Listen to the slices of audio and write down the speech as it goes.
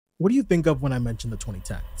What do you think of when I mention the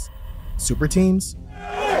 2010s? Super teams?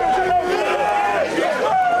 Always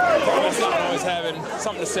having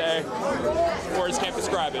something to say. Words can't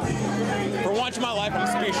describe it. For once in my life, I'm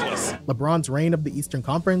speechless. LeBron's reign of the Eastern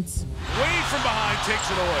Conference? Wade from behind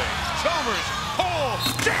takes it away. Chalmers, pull,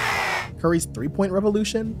 jam! Curry's three-point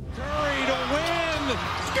revolution? Curry to win.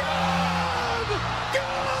 Good!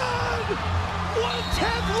 Good!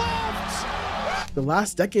 110 left! The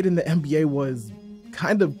last decade in the NBA was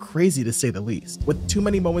kind of crazy to say the least, with too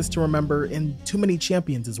many moments to remember and too many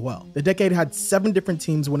champions as well. The decade had 7 different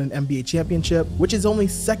teams win an NBA championship, which is only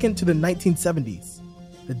second to the 1970s,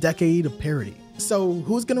 the decade of parity. So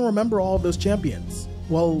who's gonna remember all of those champions?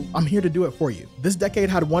 Well, I'm here to do it for you. This decade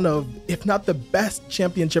had one of, if not the best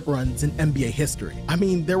championship runs in NBA history. I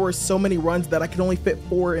mean, there were so many runs that I could only fit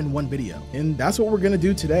 4 in one video. And that's what we're gonna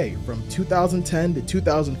do today. From 2010 to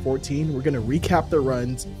 2014, we're gonna recap their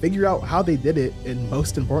runs, figure out how they did it, and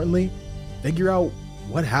most importantly, figure out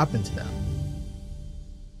what happened to them.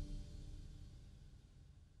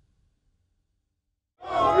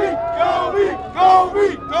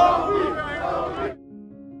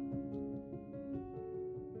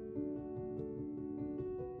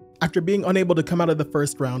 After being unable to come out of the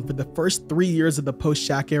first round for the first 3 years of the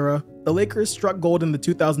post-Shaq era, the Lakers struck gold in the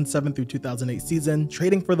 2007 through 2008 season,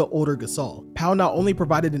 trading for the older Gasol. Powell not only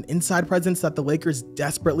provided an inside presence that the Lakers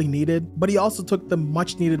desperately needed, but he also took the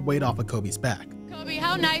much-needed weight off of Kobe's back. Kobe,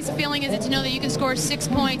 how nice a feeling is it to know that you can score 6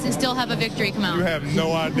 points and still have a victory come out? You have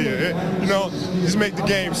no idea. Just make the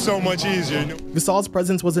game so much easier. Gasol's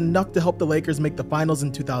presence was enough to help the Lakers make the finals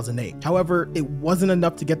in 2008. However, it wasn't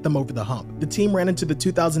enough to get them over the hump. The team ran into the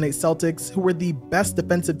 2008 Celtics, who were the best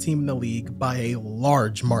defensive team in the league by a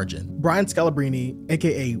large margin. Brian Scalabrine,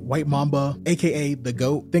 aka White Mamba, aka the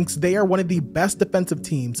GOAT, thinks they are one of the best defensive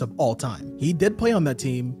teams of all time. He did play on that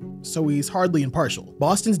team, so he's hardly impartial.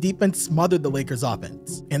 Boston's defense smothered the Lakers'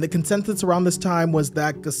 offense, and the consensus around this time was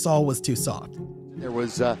that Gasol was too soft. There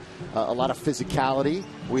was a lot of physicality.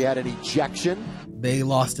 We had an ejection. They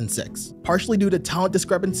lost in 6, partially due to talent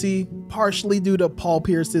discrepancy, partially due to Paul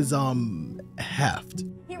Pierce's heft.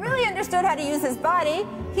 He really understood how to use his body.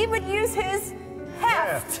 He would use his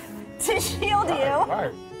heft to shield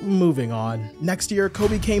you. Moving on. Next year,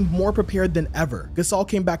 Kobe came more prepared than ever. Gasol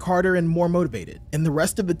came back harder and more motivated. And the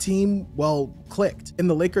rest of the team, well, clicked. And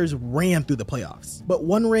the Lakers ran through the playoffs. But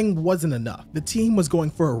one ring wasn't enough. The team was going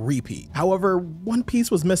for a repeat. However, one piece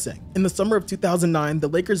was missing. In the summer of 2009, the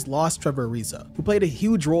Lakers lost Trevor Ariza, who played a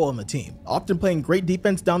huge role in the team, often playing great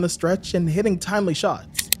defense down the stretch and hitting timely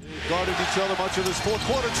shots. They guarded each other much of this fourth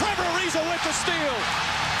quarter. Trevor Ariza with the steal.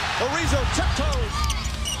 Ariza tiptoes.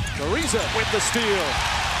 Ariza with the steal.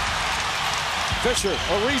 Fisher,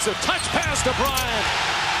 Ariza, touch pass to Bryant.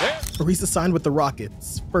 Ariza signed with the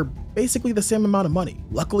Rockets for basically the same amount of money.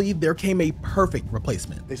 Luckily, there came a perfect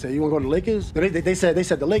replacement. They said, you want to go to the Lakers? They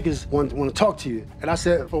said the Lakers want to talk to you. And I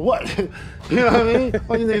said, for what? You know what I mean?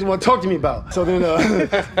 What do you niggas want to talk to me about? So then, you know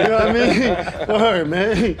what I mean? Word,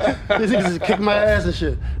 man. These niggas just kick my ass and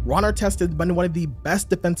shit. Ron Artest has been one of the best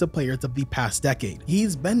defensive players of the past decade.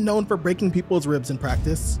 He's been known for breaking people's ribs in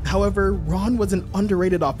practice. However, Ron was an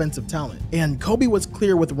underrated offensive talent, and Kobe was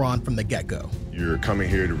clear with Ron from the get-go. You're coming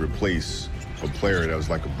here to replace a player that was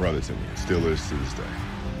like a brother to me, still is to this day.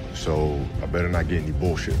 So I better not get any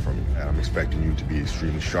bullshit from you. And I'm expecting you to be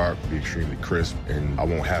extremely sharp, be extremely crisp, and I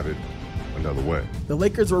won't have it another way. The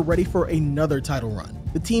Lakers were ready for another title run.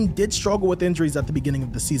 The team did struggle with injuries at the beginning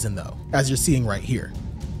of the season though, as you're seeing right here.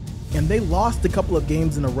 And they lost a couple of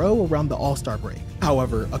games in a row around the All-Star break.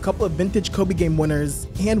 However, a couple of vintage Kobe game winners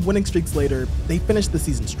and winning streaks later, they finished the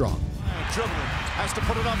season strong. Dribbling, has to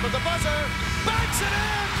put it up with the buzzer, backs it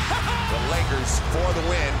in! The Lakers for the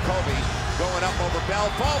win. Kobe going up over Bell,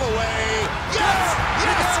 fall away. Yes!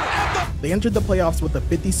 Yes! They entered the playoffs with a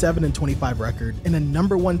 57-25 record and a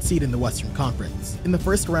 #1 seed in the Western Conference. In the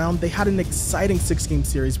first round, they had an exciting 6-game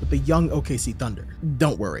series with the young OKC Thunder.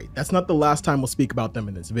 Don't worry, that's not the last time we'll speak about them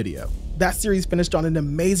in this video. That series finished on an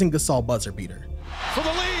amazing Gasol buzzer beater. For the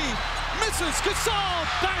lead, misses,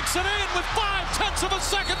 Gasol banks it in with 0.5 of a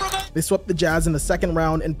second remaining. They swept the Jazz in the second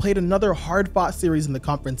round and played another hard-fought series in the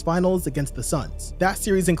conference finals against the Suns. That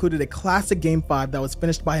series included a classic Game 5 that was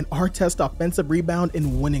finished by an Artest offensive rebound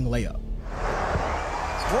and winning layup.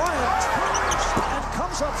 Bryant turns and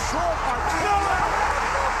comes up short.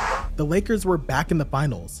 The Lakers were back in the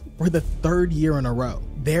finals for the 3rd year in a row.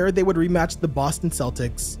 There, they would rematch the Boston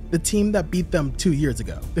Celtics, the team that beat them 2 years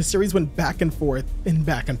ago. The series went back and forth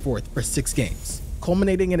for 6 games.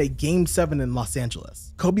 culminating in a Game 7 in Los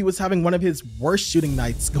Angeles. Kobe was having one of his worst shooting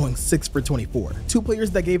nights, going 6 for 24. Two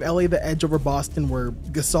players that gave LA the edge over Boston were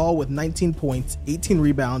Gasol with 19 points, 18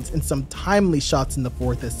 rebounds, and some timely shots in the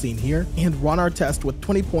fourth as seen here, and Ron Artest with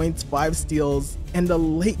 20 points, 5 steals, and a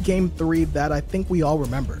late Game 3 that I think we all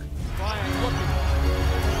remember. Bryant looking.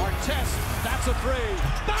 Artest, that's a three.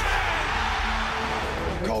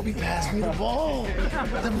 Bang! Kobe passed me the ball.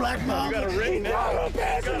 The Black Mamba. You got a ring now. He never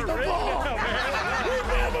passes the ball. He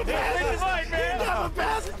never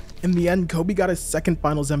passes. In the end, Kobe got his second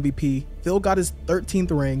Finals MVP, Phil got his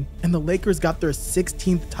 13th ring, and the Lakers got their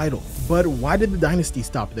 16th title. But why did the dynasty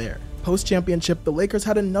stop there? Post-championship, the Lakers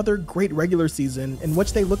had another great regular season in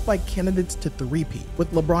which they looked like candidates to three-peat.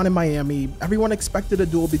 With LeBron in Miami, everyone expected a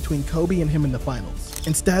duel between Kobe and him in the finals.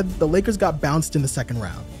 Instead, the Lakers got bounced in the second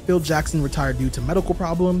round. Phil Jackson retired due to medical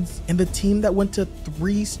problems, and the team that went to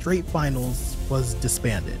 3 straight finals was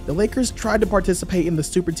disbanded. The Lakers tried to participate in the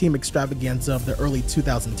super team extravaganza of the early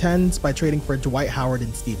 2010s by trading for Dwight Howard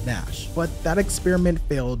and Steve Nash, but that experiment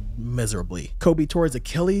failed miserably. Kobe tore his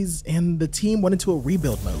Achilles, and the team went into a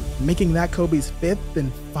rebuild mode, making that Kobe's 5th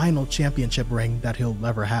and final championship ring that he'll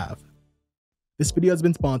ever have. This video has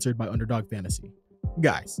been sponsored by Underdog Fantasy.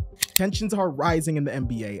 Guys, tensions are rising in the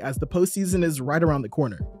NBA as the postseason is right around the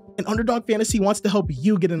corner. And Underdog Fantasy wants to help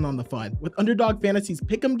you get in on the fun with Underdog Fantasy's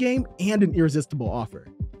Pick'em game and an irresistible offer.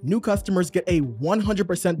 New customers get a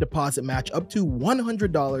 100% deposit match up to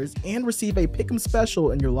 $100 and receive a Pick'em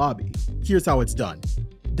special in your lobby. Here's how it's done.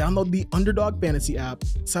 Download the Underdog Fantasy app,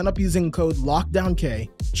 sign up using code LOCKDOWNK,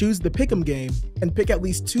 choose the Pick'em game, and pick at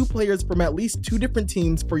least 2 players from at least 2 different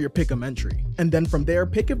teams for your Pick'em entry. And then from there,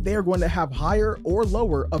 pick if they are going to have higher or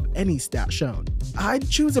lower of any stat shown. I'd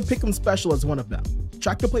choose a Pick'em special as one of them.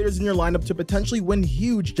 Track the players in your lineup to potentially win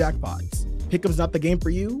huge jackpots. Pick'em's not the game for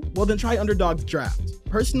you? Well then try Underdog's Draft.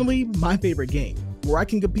 Personally, my favorite game, where I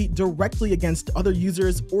can compete directly against other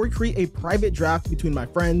users or create a private draft between my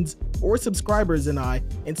friends or subscribers and I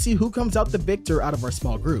and see who comes out the victor out of our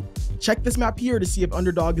small group. Check this map here to see if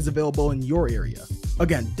Underdog is available in your area.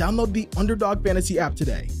 Again, download the Underdog Fantasy app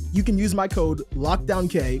today. You can use my code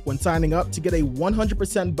LOCKDOWNK when signing up to get a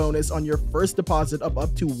 100% bonus on your first deposit of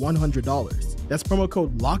up to $100. That's promo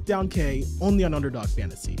code LOCKDOWNK only on Underdog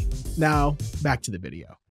Fantasy. Now, back to the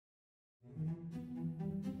video.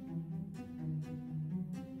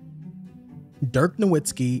 Dirk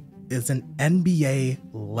Nowitzki is an NBA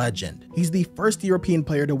legend. He's the first European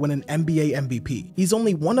player to win an NBA MVP. He's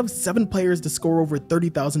only one of 7 players to score over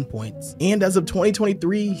 30,000 points. And as of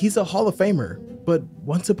 2023, he's a Hall of Famer. But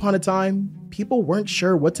once upon a time, people weren't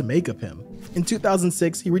sure what to make of him. In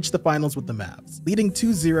 2006, he reached the finals with the Mavs, leading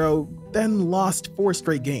 2-0, then lost 4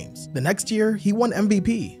 straight games. The next year, he won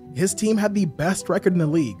MVP. His team had the best record in the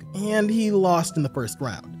league, and he lost in the first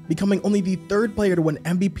round, becoming only the 3rd player to win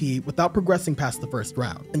MVP without progressing past the first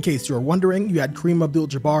round. In case you were wondering, you had Kareem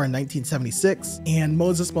Abdul-Jabbar in 1976 and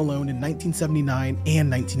Moses Malone in 1979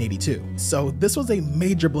 and 1982. So this was a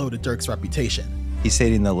major blow to Dirk's reputation. He's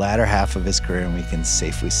hitting the latter half of his career, and we can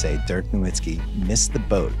safely say Dirk Nowitzki missed the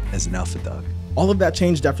boat as an alpha dog. All of that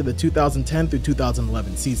changed after the 2010 through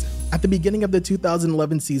 2011 season. At the beginning of the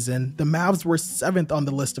 2011 season, the Mavs were 7th on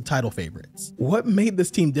the list of title favorites. What made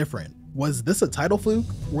this team different? Was this a title fluke?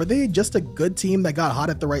 Were they just a good team that got hot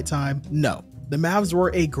at the right time? No. The Mavs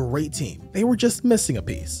were a great team. They were just missing a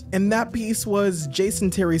piece. And that piece was Jason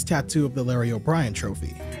Terry's tattoo of the Larry O'Brien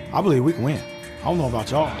trophy. I believe we can win. I don't know about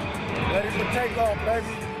y'all. Ready for takeoff, baby.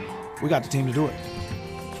 We got the team to do it.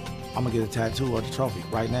 I'm gonna get a tattoo of the trophy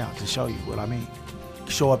right now to show you what I mean.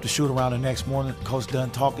 Show up to shoot around the next morning, coach done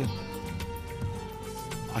talking.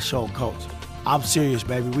 I showed coach, I'm serious,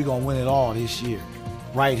 baby. We gonna win it all this year.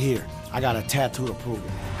 Right here. I got a tattoo to prove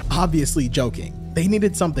it. Obviously joking. They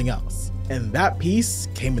needed something else. And that piece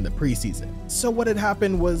came in the preseason. So what had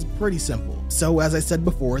happened was pretty simple. So as I said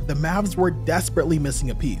before, the Mavs were desperately missing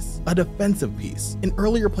a piece, a defensive piece. In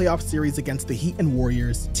earlier playoff series against the Heat and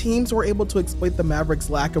Warriors, teams were able to exploit the Mavericks'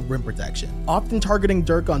 lack of rim protection, often targeting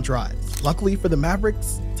Dirk on drives. Luckily for the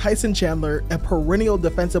Mavericks, Tyson Chandler, a perennial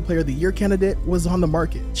Defensive Player of the Year candidate, was on the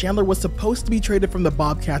market. Chandler was supposed to be traded from the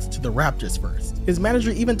Bobcats to the Raptors first. His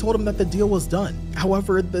manager even told him that the deal was done.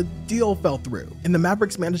 However, the deal fell through, and the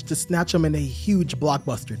Mavericks managed to snatch him in a huge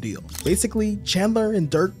blockbuster deal. Basically, Chandler and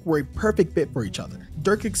Dirk were a perfect fit for each other.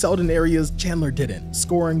 Dirk excelled in areas Chandler didn't,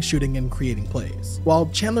 scoring, shooting, and creating plays, while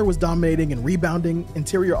Chandler was dominating in rebounding,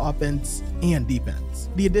 interior offense, and defense.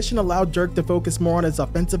 The addition allowed Dirk to focus more on his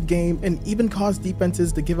offensive game and even caused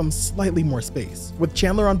defenses to give him slightly more space. With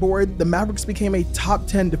Chandler on board, the Mavericks became a top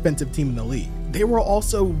 10 defensive team in the league. they were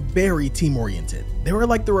also very team-oriented. They were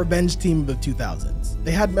like the revenge team of the 2000s.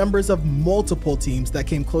 They had members of multiple teams that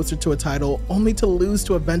came closer to a title only to lose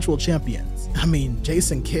to eventual champions. I mean,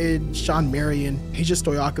 Jason Kidd, Sean Marion, Peja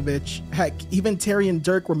Stojakovic, heck, even Terry and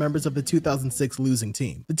Dirk were members of the 2006 losing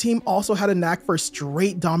team. The team also had a knack for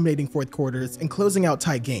straight dominating fourth quarters and closing out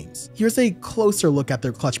tight games. Here's a closer look at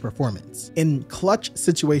their clutch performance. In clutch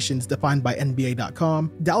situations defined by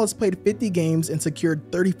NBA.com, Dallas played 50 games and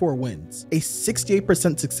secured 34 wins, a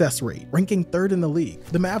 68% success rate, ranking third in the league.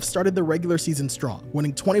 The Mavs started the regular season strong,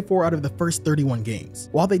 winning 24 out of the first 31 games.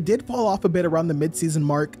 While they did fall off a bit around the midseason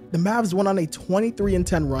mark, the Mavs went on a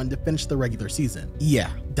 23-10 run to finish the regular season. Yeah,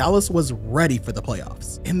 Dallas was ready for the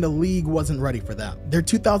playoffs, and the league wasn't ready for them. Their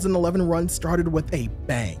 2011 run started with a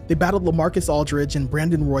bang. They battled LaMarcus Aldridge and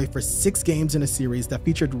Brandon Roy for 6 games in a series that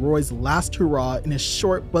featured Roy's last hurrah in his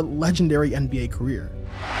short but legendary NBA career.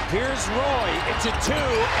 Here's Roy, it's a 2,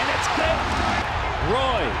 and it's good.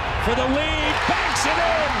 Roy for the lead, banks it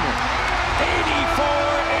in,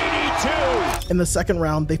 84-82. In the second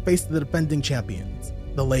round, they faced the defending champions,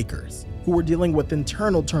 the Lakers, who were dealing with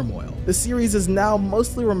internal turmoil. The series is now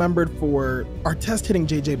mostly remembered for Artest hitting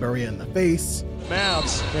JJ Barea in the face,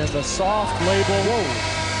 Bounce and the soft label,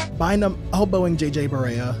 Bynum elbowing JJ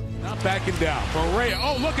Barea, not backing down. Barea,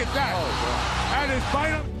 oh look at that. That is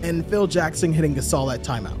Bynum. And Phil Jackson hitting Gasol at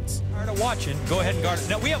timeouts. Tired of watching, go ahead and guard it.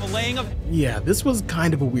 Now we have a laying of... Yeah, this was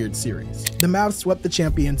kind of a weird series. The Mavs swept the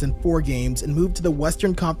champions in 4 games and moved to the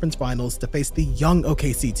Western Conference Finals to face the young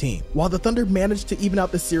OKC team. While the Thunder managed to even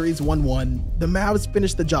out the series 1-1, the Mavs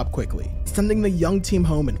finished the job quickly, sending the young team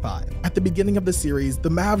home in 5. At the beginning of the series, the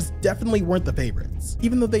Mavs definitely weren't the favorites.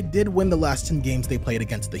 Even though they did win the last 10 games they played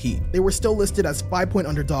against the Heat, they were still listed as 5-point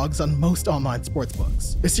underdogs on most online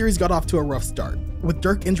sportsbooks. The series got off to a rough start, with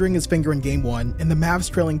Dirk injuring his finger in Game 1 and the Mavs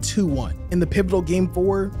trailing 2-1. In the pivotal Game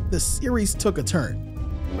 4, the series took a turn.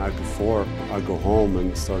 The night before, I go home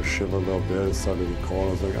and start shivering a little bit. It started to be cold.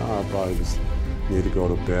 I was like, I probably just need to go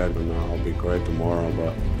to bed and I'll be great tomorrow,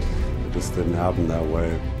 but it just didn't happen that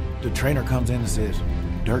way. The trainer comes in and says,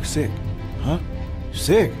 Dirk's sick. Huh?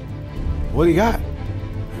 Sick? What do you got?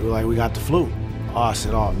 They were like, we got the flu. Oh, I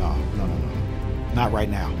said, oh, no. Not right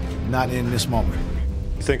now. Not in this moment.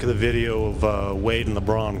 Think of the video of Wade and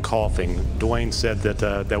LeBron coughing. Dwayne said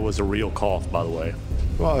that that was a real cough, by the way.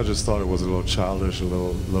 Well, I just thought it was a little childish, a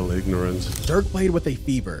little ignorant. Dirk played with a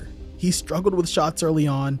fever. He struggled with shots early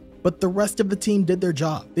on, but the rest of the team did their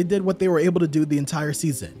job. They did what they were able to do the entire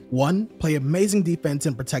season. 1, play amazing defense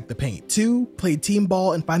and protect the paint. 2, play team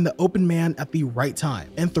ball and find the open man at the right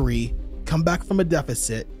time. And 3, come back from a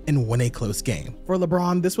deficit and win a close game. For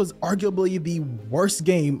LeBron, this was arguably the worst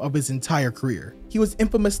game of his entire career. He was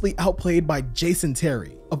infamously outplayed by Jason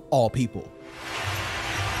Terry, of all people.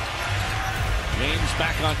 James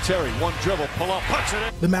back on Terry, 1 dribble, pull up, puts it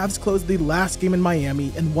in. The Mavs closed the last game in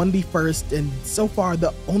Miami and won the first and so far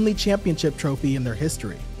the only championship trophy in their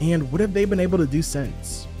history. And what have they been able to do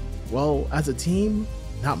since? Well, as a team,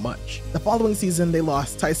 not much. The following season, they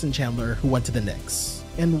lost Tyson Chandler, who went to the Knicks,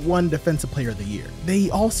 and won Defensive Player of the Year. They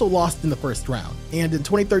also lost in the first round, and in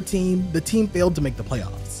 2013, the team failed to make the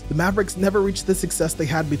playoffs. The Mavericks never reached the success they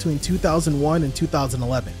had between 2001 and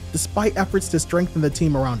 2011, despite efforts to strengthen the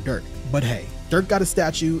team around Dirk. But hey, Dirk got a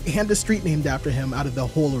statue and a street named after him out of the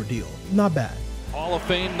whole ordeal. Not bad. Hall of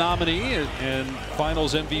Fame nominee and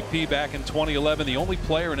Finals MVP back in 2011, the only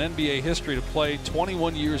player in NBA history to play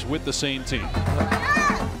 21 years with the same team.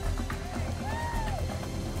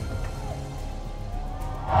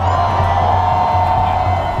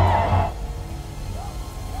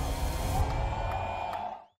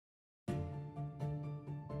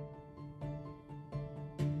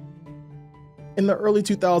 In the early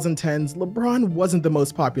 2010s, LeBron wasn't the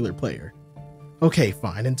most popular player. Okay,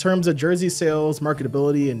 fine, in terms of jersey sales,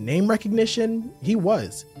 marketability, and name recognition, he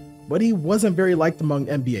was. But he wasn't very liked among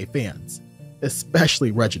NBA fans, especially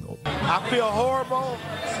Reginald. I feel horrible,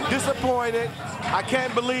 disappointed. I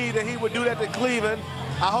can't believe that he would do that to Cleveland.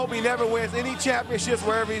 I hope he never wins any championships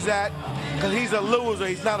wherever he's at, because he's a loser,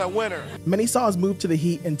 he's not a winner. Many saw his move to the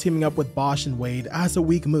Heat and teaming up with Bosh and Wade as a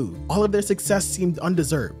weak move. All of their success seemed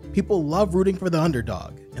undeserved. People love rooting for the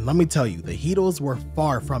underdog. And let me tell you, the Heatles were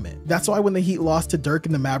far from it. That's why when the Heat lost to Dirk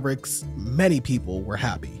and the Mavericks, many people were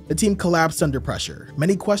happy. The team collapsed under pressure.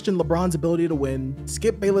 Many questioned LeBron's ability to win.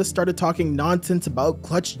 Skip Bayless started talking nonsense about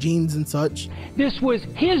clutch genes and such. This was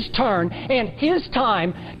his turn and his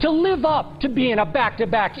time to live up to being a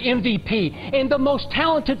back-to-back MVP and the most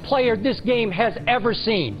talented player this game has ever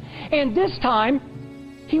seen. And this time,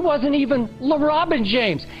 he wasn't even LeBron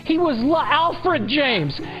James. He was Alfred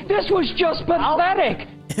James. This was just pathetic.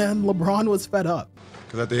 And LeBron was fed up.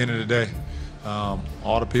 Because at the end of the day,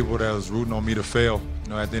 all the people that was rooting on me to fail.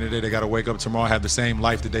 You know, at the end of the day, they got to wake up tomorrow and have the same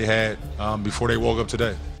life that they had before they woke up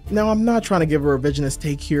today. Now, I'm not trying to give a revisionist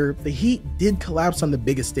take here. The Heat did collapse on the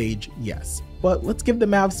biggest stage, yes. But let's give the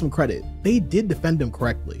Mavs some credit. They did defend him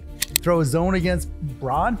correctly. Throw a zone against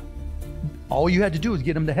Bron, all you had to do is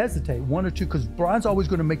get him to hesitate, one or two, because Bron's always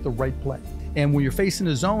going to make the right play. And when you're facing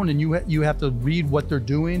a zone and you have to read what they're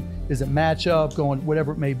doing, is it matchup, going,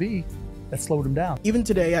 whatever it may be, that slowed him down. Even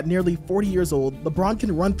today, at nearly 40 years old, LeBron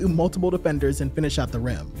can run through multiple defenders and finish at the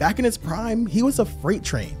rim. Back in his prime, he was a freight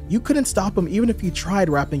train. You couldn't stop him even if you tried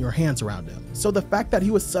wrapping your hands around him. So the fact that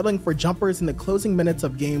he was settling for jumpers in the closing minutes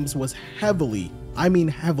of games was heavily, I mean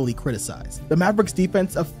heavily criticized. The Mavericks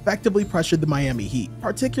defense effectively pressured the Miami Heat,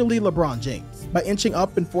 particularly LeBron James, by inching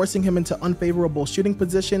up and forcing him into unfavorable shooting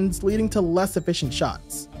positions, leading to less efficient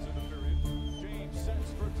shots.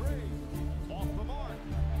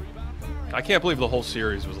 I can't believe the whole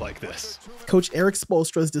series was like this. Coach Eric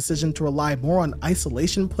Spoelstra's decision to rely more on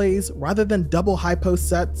isolation plays rather than double high post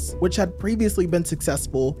sets, which had previously been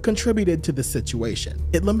successful, contributed to this situation.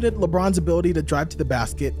 It limited LeBron's ability to drive to the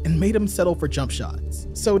basket and made him settle for jump shots.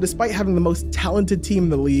 So despite having the most talented team in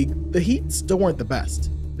the league, the Heat still weren't the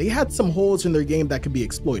best. They had some holes in their game that could be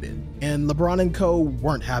exploited, and LeBron and co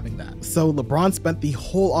weren't having that. So LeBron spent the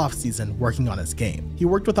whole offseason working on his game. He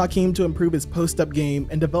worked with Hakeem to improve his post-up game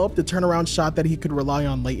and developed a turnaround shot that he could rely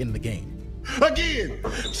on late in the game. Again,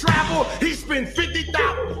 travel, he spent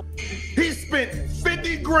 50,000. He spent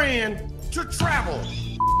 50 grand to travel.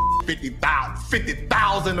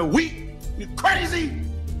 50,000 a week? You crazy?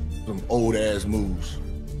 Some old ass moves.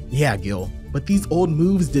 Yeah, Gil, but these old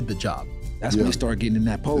moves did the job. That's when he started getting in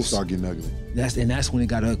that post. It started getting ugly. That's when it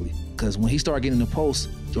got ugly. Because when he started getting in the post,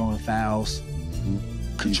 drawing fouls,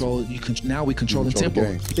 now we control the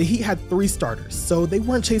tempo. The Heat had 3 starters, so they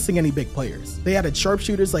weren't chasing any big players. They added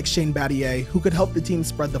sharpshooters like Shane Battier, who could help the team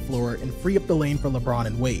spread the floor and free up the lane for LeBron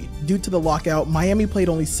and Wade. Due to the lockout, Miami played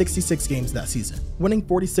only 66 games that season, winning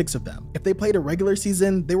 46 of them. If they played a regular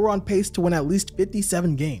season, they were on pace to win at least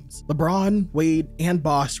 57 games. LeBron, Wade, and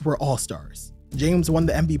Bosh were all-stars. James won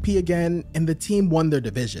the MVP again, and the team won their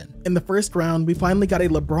division. In the first round, we finally got a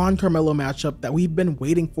LeBron-Carmelo matchup that we've been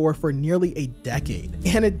waiting for nearly a decade,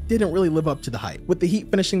 and it didn't really live up to the hype, with the Heat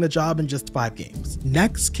finishing the job in just 5 games.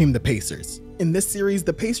 Next came the Pacers. In this series,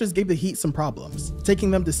 the Pacers gave the Heat some problems,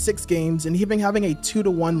 taking them to 6 games and even having a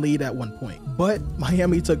 2-1 lead at one point. But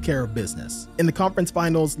Miami took care of business. In the conference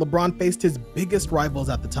finals, LeBron faced his biggest rivals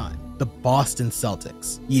at the time, the Boston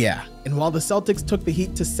Celtics. Yeah, and while the Celtics took the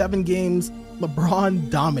Heat to 7 games,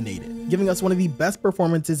 LeBron dominated, giving us one of the best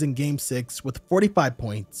performances in Game 6 with 45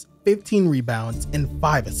 points, 15 rebounds, and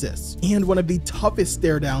 5 assists, and one of the toughest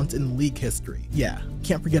stare downs in league history. Yeah,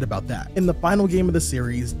 can't forget about that. In the final game of the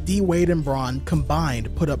series, D Wade and Bron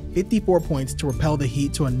combined put up 54 points to propel the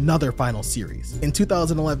Heat to another final series. In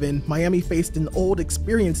 2011, Miami faced an old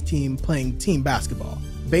experienced team playing team basketball.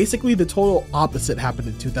 Basically, the total opposite happened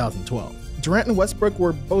in 2012. Durant and Westbrook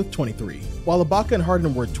were both 23, while Ibaka and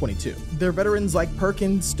Harden were 22. Their veterans like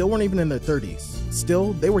Perkins still weren't even in their 30s.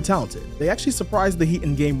 Still, they were talented. They actually surprised the Heat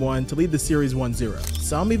in Game 1 to lead the series 1-0.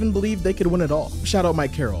 Some even believed they could win it all. Shout out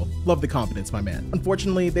Mike Carroll. Love the confidence, my man.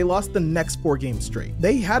 Unfortunately, they lost the next 4 games straight.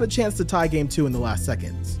 They had a chance to tie Game 2 in the last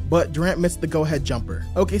seconds, but Durant missed the go-ahead jumper.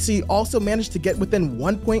 OKC also managed to get within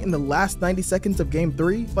 1 point in the last 90 seconds of Game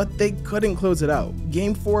 3, but they couldn't close it out.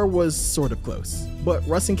 Game 4 was sort of close, but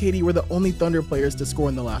Russ and KD were the only Thunder players to score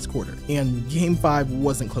in the last quarter, and Game 5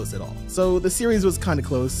 wasn't close at all. So the series was kind of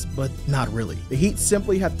close, but not really. The Heat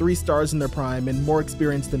simply had 3 stars in their prime and more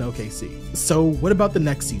experience than OKC. So what about the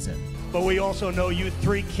next season? But we also know you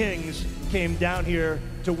 3 kings came down here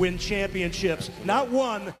to win championships, not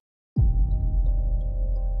one.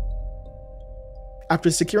 After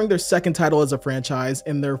securing their second title as a franchise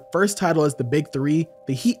and their first title as the Big Three,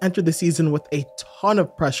 the Heat entered the season with a ton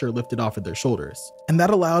of pressure lifted off of their shoulders. And that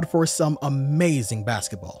allowed for some amazing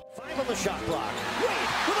basketball. 5 on the shot clock. Wade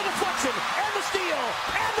with a deflection and the steal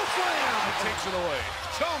and the slam. Takes it away.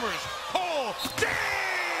 Chalmers, Hall, James!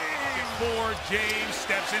 More James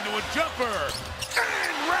steps into a jumper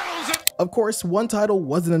and rattles it. Of course, one title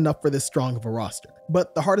wasn't enough for this strong of a roster,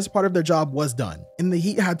 but the hardest part of their job was done, and the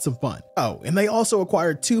Heat had some fun. Oh, and they also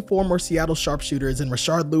acquired 2 former Seattle sharpshooters in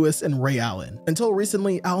Rashard Lewis and Ray Allen. Until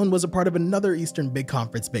recently, Allen was a part of another Eastern Big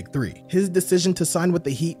Conference Big Three. His decision to sign with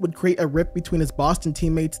the Heat would create a rift between his Boston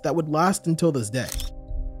teammates that would last until this day.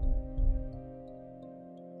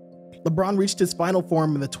 LeBron reached his final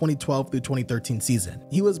form in the 2012 through 2013 season.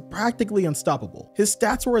 He was practically unstoppable. His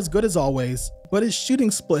stats were as good as always, but his shooting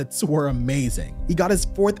splits were amazing. He got his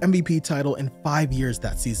 4th MVP title in 5 years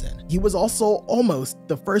that season. He was also almost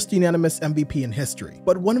the first unanimous MVP in history,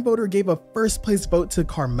 but one voter gave a first place vote to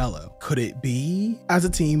Carmelo. Could it be? As a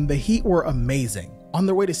team, the Heat were amazing. On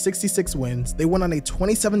their way to 66 wins, they went on a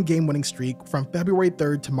 27-game winning streak from February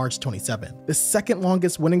 3rd to March 27th, the second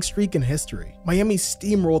longest winning streak in history. Miami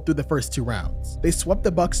steamrolled through the first 2 rounds. They swept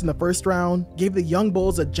the Bucks in the first round, gave the Young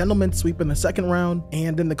Bulls a gentleman's sweep in the second round,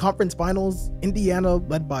 and in the conference finals, Indiana,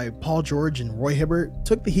 led by Paul George and Roy Hibbert,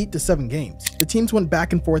 took the Heat to 7 games. The teams went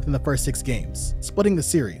back and forth in the first 6 games, splitting the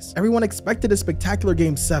series. Everyone expected a spectacular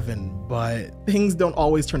Game 7, but things don't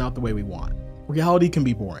always turn out the way we want. Reality can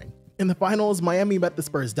be boring. In the finals, Miami met the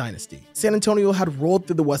Spurs dynasty. San Antonio had rolled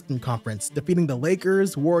through the Western Conference, defeating the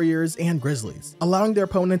Lakers, Warriors, and Grizzlies, allowing their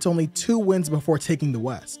opponents only 2 wins before taking the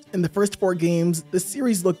West. In the first 4 games, the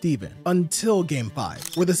series looked even, until Game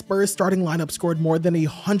 5, where the Spurs starting lineup scored more than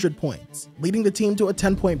 100 points, leading the team to a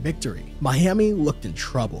 10-point victory. Miami looked in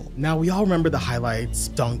trouble. Now, we all remember the highlights,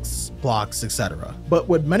 dunks, blocks, etc. But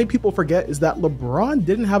what many people forget is that LeBron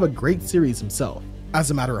didn't have a great series himself. As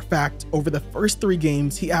a matter of fact, over the first 3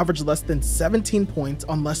 games, he averaged less than 17 points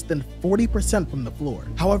on less than 40% from the floor.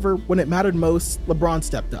 However, when it mattered most, LeBron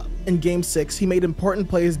stepped up. In Game 6, he made important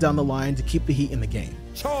plays down the line to keep the Heat in the game.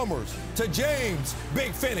 Chalmers to James,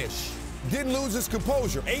 big finish. Didn't lose his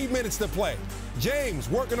composure, 8 minutes to play. James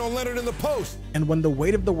working on Leonard in the post. And when the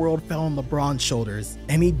weight of the world fell on LeBron's shoulders,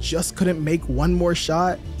 and he just couldn't make one more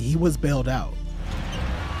shot, he was bailed out.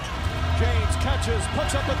 James catches,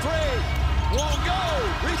 puts up a 3. Won't go.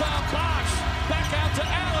 Rebound Bosh. Back out to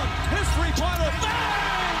Allen. His three-pointer.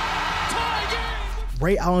 Bang! Tie game!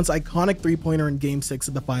 Ray Allen's iconic three-pointer in Game 6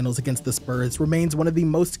 of the finals against the Spurs remains one of the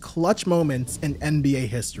most clutch moments in NBA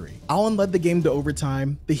history. Allen led the game to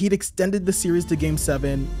overtime, the Heat extended the series to Game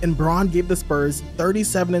 7, and Braun gave the Spurs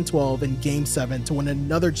 37-12 in Game 7 to win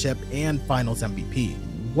another chip and finals MVP.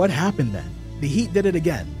 What happened then? The Heat did it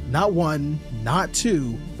again. Not 1, not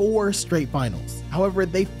 2, 4 straight finals. However,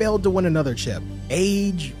 they failed to win another chip.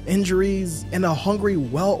 Age, injuries, and a hungry,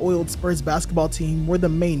 well-oiled Spurs basketball team were the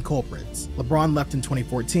main culprits. LeBron left in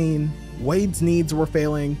 2014, Wade's needs were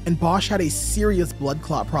failing, and Bosh had a serious blood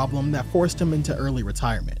clot problem that forced him into early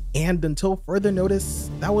retirement. And until further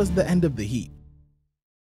notice, that was the end of the Heat.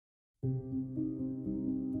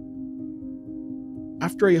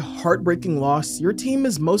 After a heartbreaking loss, your team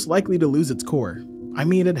is most likely to lose its core. I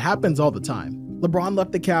mean, it happens all the time. LeBron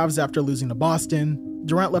left the Cavs after losing to Boston,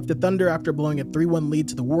 Durant left the Thunder after blowing a 3-1 lead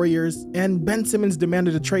to the Warriors, and Ben Simmons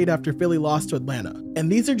demanded a trade after Philly lost to Atlanta.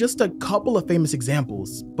 And these are just a couple of famous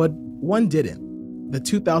examples, but one didn't. The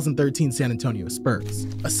 2013 San Antonio Spurs.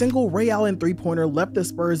 A single Ray Allen three-pointer left the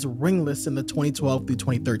Spurs ringless in the 2012 through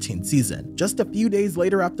 2013 season. Just a few days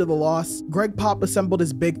later after the loss, Greg Pop assembled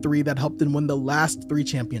his big 3 that helped him win the last 3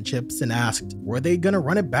 championships and asked, were they gonna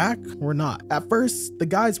run it back or not? At first, the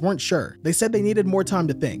guys weren't sure. They said they needed more time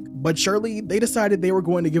to think, but surely they decided they were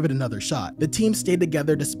going to give it another shot. The team stayed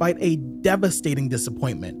together despite a devastating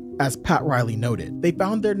disappointment. As Pat Riley noted, they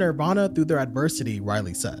found their nirvana through their adversity,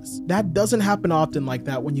 Riley says. That doesn't happen often like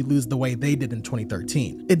that when you lose the way they did in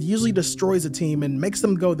 2013. It usually destroys a team and makes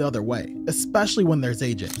them go the other way, especially when there's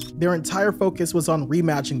aging. Their entire focus was on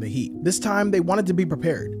rematching the Heat. This time, they wanted to be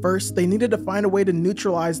prepared. First, they needed to find a way to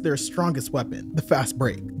neutralize their strongest weapon, the fast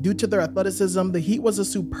break. Due to their athleticism, the Heat was a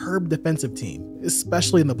superb defensive team,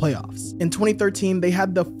 especially in the playoffs. In 2013, they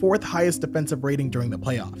had the 4th highest defensive rating during the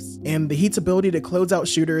playoffs, and the Heat's ability to close out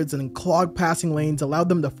shooters and clog passing lanes allowed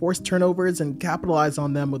them to force turnovers and capitalize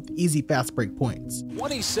on them with easy fast break points.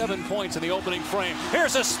 27 points in the opening frame.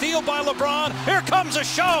 Here's a steal by LeBron. Here comes a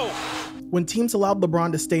show. When teams allowed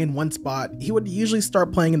LeBron to stay in one spot, he would usually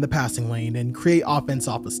start playing in the passing lane and create offense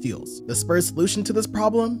off of steals. The Spurs' solution to this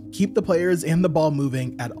problem? Keep the players and the ball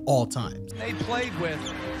moving at all times. They played with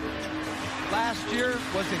last year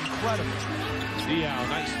was incredible. Diao,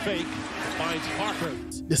 nice fake, finds Parker.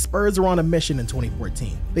 The Spurs were on a mission in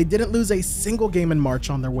 2014. They didn't lose a single game in March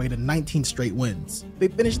on their way to 19 straight wins. They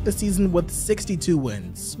finished the season with 62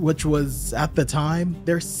 wins, which was, at the time,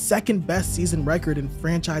 their 2nd best season record in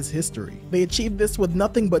franchise history. They achieved this with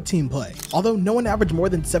nothing but team play. Although no one averaged more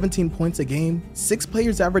than 17 points a game, 6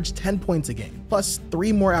 players averaged 10 points a game, plus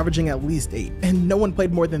 3 more averaging at least 8, and no one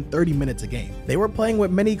played more than 30 minutes a game. They were playing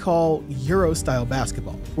what many call Euro-style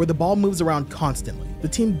basketball, where the ball moves around constantly. The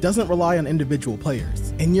team doesn't rely on individual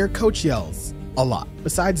players, and your coach yells a lot.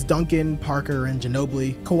 Besides Duncan, Parker, and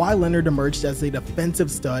Ginobili, Kawhi Leonard emerged as a defensive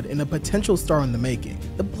stud and a potential star in the making.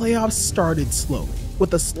 The playoffs started slowly.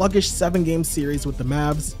 with a sluggish 7-game series with the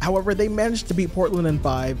Mavs. However, they managed to beat Portland in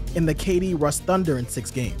 5 and the KD Russ Thunder in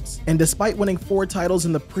 6 games. And despite winning 4 titles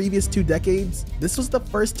in the previous 2 decades, this was the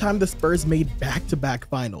first time the Spurs made back-to-back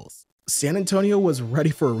finals. San Antonio was ready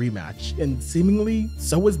for a rematch, and seemingly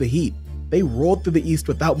so was the Heat. They rolled through the East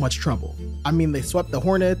without much trouble. I mean, they swept the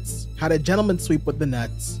Hornets, had a gentleman's sweep with the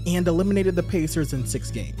Nets, and eliminated the Pacers in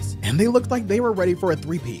 6 games. And they looked like they were ready for a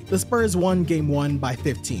three-peat. The Spurs won Game 1 by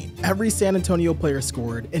 15. Every San Antonio player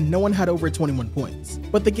scored, and no one had over 21 points.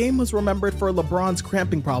 But the game was remembered for LeBron's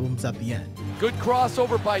cramping problems at the end. Good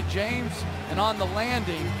crossover by James, and on the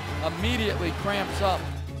landing, immediately cramps up.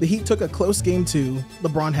 The Heat took a close Game 2,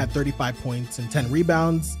 LeBron had 35 points and 10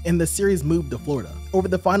 rebounds, and the series moved to Florida. Over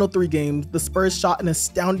the final 3 games, the Spurs shot an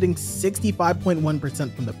astounding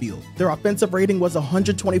 65.1% from the field. Their offensive rating was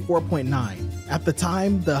 124.9, at the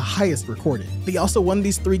time, the highest recorded. They also won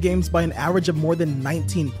these 3 games by an average of more than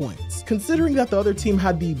 19 points. Considering that the other team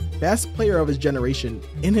had the best player of his generation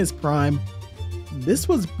in his prime, this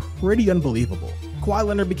was pretty unbelievable. Kawhi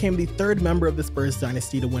Leonard became the 3rd member of the Spurs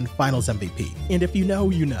dynasty to win Finals MVP. And if you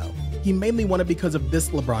know, you know. He mainly won it because of this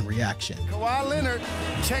LeBron reaction. Kawhi Leonard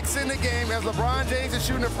checks in the game as LeBron James is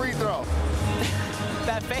shooting a free throw.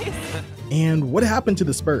 That face? And what happened to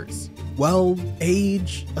the Spurs? Well,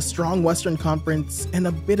 age, a strong Western Conference, and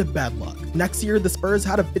a bit of bad luck. Next year, the Spurs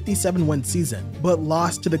had a 57-win season, but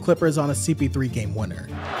lost to the Clippers on a CP3 game winner.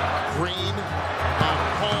 Green,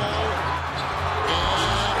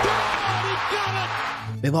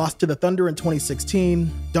 They lost to the Thunder in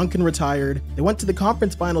 2016, Duncan retired, they went to the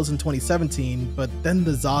conference finals in 2017, but then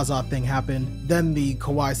the Zaza thing happened, then the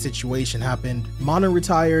Kawhi situation happened, Manu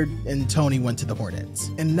retired, and Tony went to the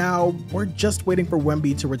Hornets. And now, we're just waiting for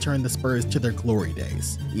Wemby to return the Spurs to their glory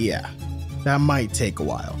days. Yeah, that might take a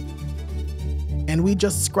while. And we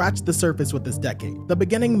just scratched the surface with this decade. The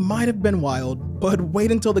beginning might have been wild, but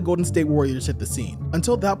wait until the Golden State Warriors hit the scene.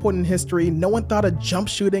 Until that point in history, no one thought a jump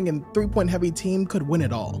shooting and 3-point heavy team could win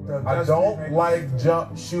it all. I don't like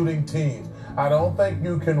jump shooting teams. I don't think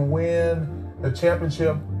you can win the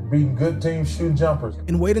championship beating good teams shooting jumpers.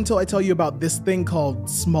 And wait until I tell you about this thing called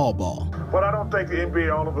small ball. But I don't think the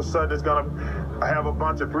NBA all of a sudden is going to have a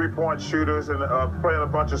bunch of 3-point shooters and playing a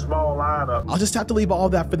bunch of small lineups. I'll just have to leave all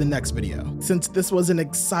that for the next video, since this was an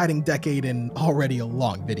exciting decade and already a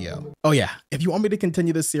long video. Oh yeah, if you want me to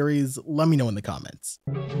continue this series, let me know in the comments.